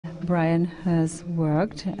Brian has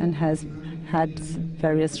worked and has had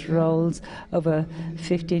various roles over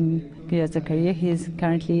 15 years of career. He is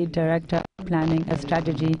currently Director of Planning and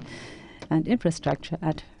Strategy and Infrastructure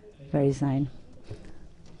at Verisign.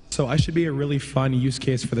 So I should be a really fun use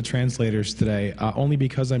case for the translators today, only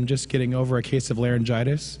because I'm just getting over a case of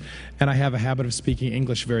laryngitis, and I have a habit of speaking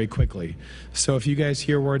English very quickly. So if you guys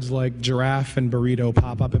hear words like giraffe and burrito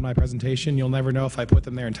pop up in my presentation, you'll never know if I put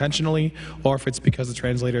them there intentionally or if it's because the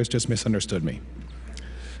translators just misunderstood me.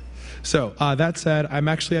 So that said, I'm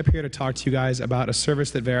actually up here to talk to you guys about a service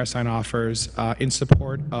that Verisign offers in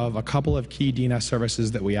support of a couple of key DNS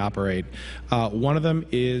services that we operate. One of them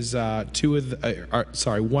is one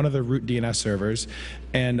of the root DNS servers,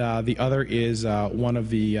 and the other is one of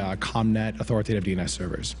the ComNet authoritative DNS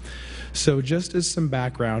servers. So just as some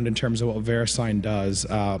background in terms of what Verisign does,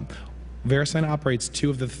 Verisign operates 2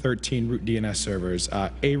 of the 13 root DNS servers,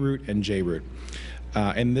 A-root and J-root.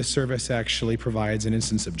 And this service actually provides an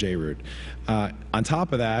instance of JRoot. On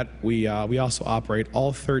top of that, we also operate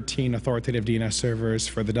all 13 authoritative DNS servers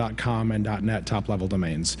for the .com and .net top-level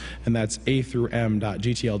domains, and that's a through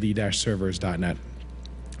m.gtld-servers.net.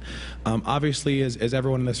 Obviously, as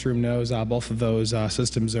everyone in this room knows, both of those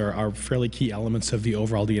systems are fairly key elements of the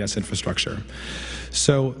overall DNS infrastructure.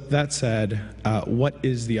 So that said, what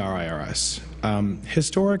is the RIRS?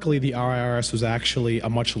 Historically, the RIRS was actually a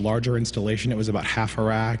much larger installation. It was about half a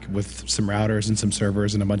rack with some routers and some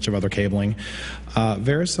servers and a bunch of other cabling.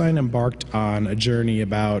 Verisign embarked on a journey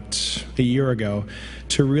about a year ago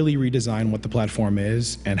to really redesign what the platform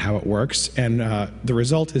is and how it works. And the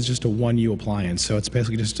result is just a 1U appliance. So it's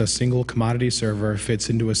basically just a single commodity server, fits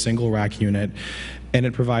into a single rack unit, and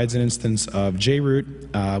it provides an instance of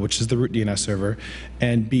JRoot, which is the root DNS server,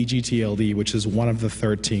 and BGTLD, which is one of the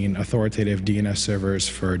 13 authoritative DNS servers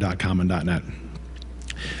for .com and .net.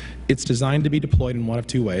 It's designed to be deployed in one of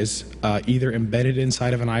 2 ways, either embedded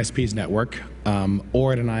inside of an ISP's network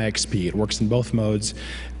or at an IXP. It works in both modes,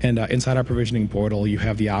 and inside our provisioning portal, you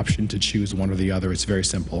have the option to choose one or the other. It's very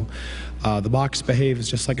simple. The box behaves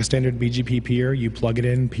just like a standard BGP peer. You plug it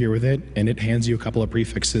in, peer with it, and it hands you a couple of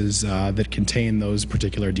prefixes that contain those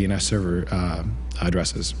particular DNS server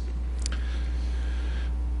addresses.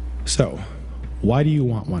 So, why do you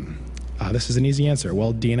want one? This is an easy answer.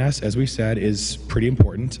 Well, DNS, as we said, is pretty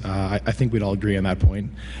important. I think we'd all agree on that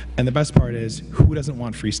point. And the best part is, who doesn't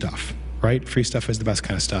want free stuff, right? Free stuff is the best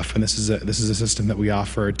kind of stuff, and this is a system that we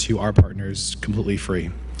offer to our partners completely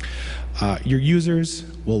free. Your users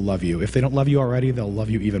will love you. If they don't love you already, they'll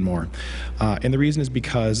love you even more. And the reason is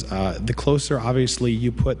because the closer, obviously,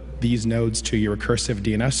 you put these nodes to your recursive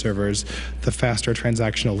DNS servers, the faster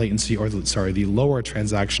transactional latency, or the lower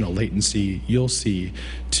transactional latency you'll see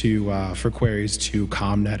for queries to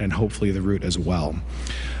ComNet and hopefully the root as well.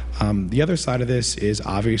 The other side of this is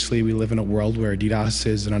obviously we live in a world where DDoS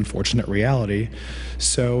is an unfortunate reality.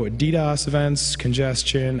 So DDoS events,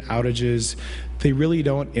 congestion, outages, they really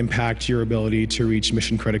don't impact your ability to reach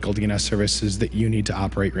mission-critical DNS services that you need to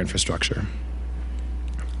operate your infrastructure.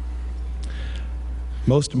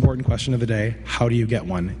 Most important question of the day, how do you get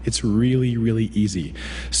one? It's really, really easy.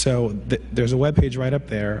 So there's a web page right up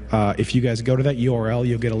there. If you guys go to that URL,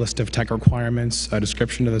 you'll get a list of tech requirements, a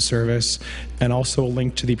description of the service, and also a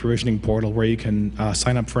link to the provisioning portal where you can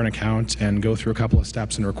sign up for an account and go through a couple of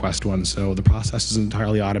steps and request one. So the process is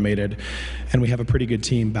entirely automated, and we have a pretty good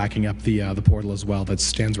team backing up the portal as well that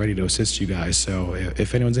stands ready to assist you guys. So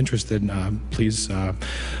if anyone's interested, please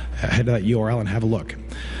head to that URL and have a look.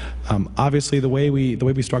 Obviously, the way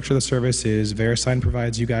we structure the service is Verisign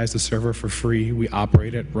provides you guys the server for free. We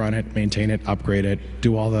operate it, run it, maintain it, upgrade it,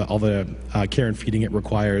 do all the care and feeding it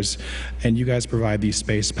requires, and you guys provide the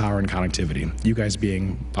space, power, and connectivity. You guys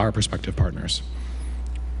being our prospective partners.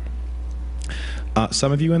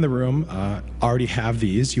 Some of you in the room already have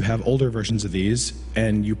these. You have older versions of these,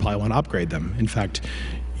 and you probably want to upgrade them. In fact,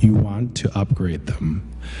 you want to upgrade them.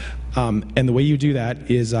 And the way you do that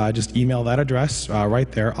is just email that address right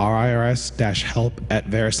there,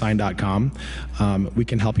 rirs-help@verisign.com. We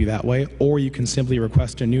can help you that way, or you can simply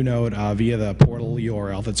request a new node via the portal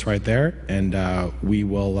URL that's right there, and we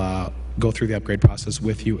will go through the upgrade process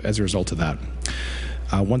with you as a result of that.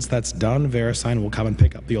 Once that's done, Verisign will come and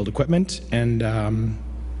pick up the old equipment, and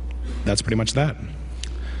that's pretty much that.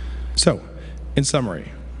 So, in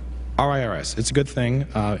summary, RIRS, it's a good thing.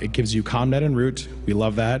 It gives you ComNet and root. We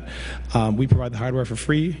love that. We provide the hardware for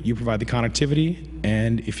free. You provide the connectivity.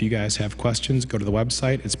 And if you guys have questions, go to the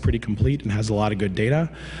website. It's pretty complete and has a lot of good data.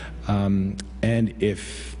 And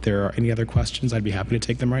if there are any other questions, I'd be happy to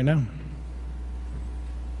take them right now.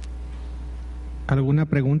 ¿Alguna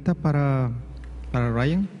pregunta para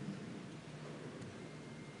Ryan?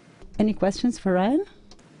 Any questions for Ryan?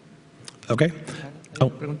 Okay.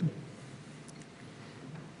 Oh,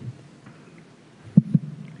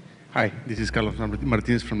 Hi, this is Carlos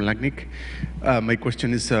Martinez from LACNIC. My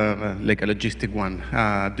question is like a logistic one.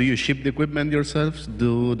 Do you ship the equipment yourselves?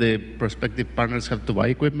 Do the prospective partners have to buy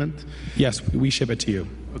equipment? yes, we ship it to you.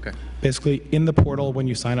 Okay. Basically, in the portal, when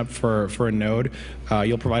you sign up for a node,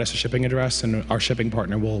 you'll provide us a shipping address, and our shipping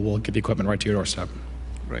partner will get the equipment right to your doorstep.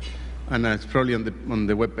 Right. And it's probably on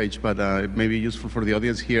the web page, but it may be useful for the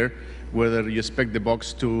audience here, whether you expect the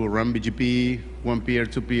box to run BGP, one peer,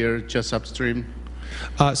 two peer, just upstream.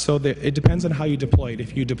 It depends on how you deploy it.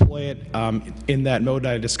 If you deploy it in that mode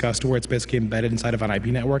that I discussed, where it's basically embedded inside of an IP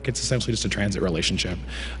network, it's essentially just a transit relationship.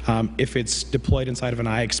 If it's deployed inside of an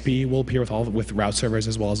IXP, we'll appear with route servers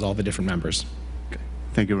as well as all the different members. Okay.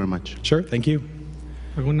 Thank you very much. Sure, thank you.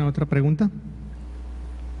 ¿Alguna otra pregunta?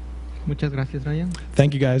 Muchas gracias, Ryan.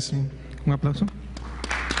 Thank you, guys. Un aplauso.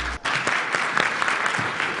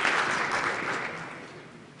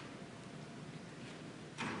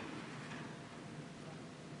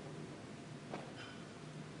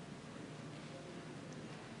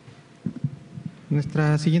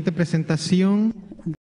 Nuestra siguiente presentación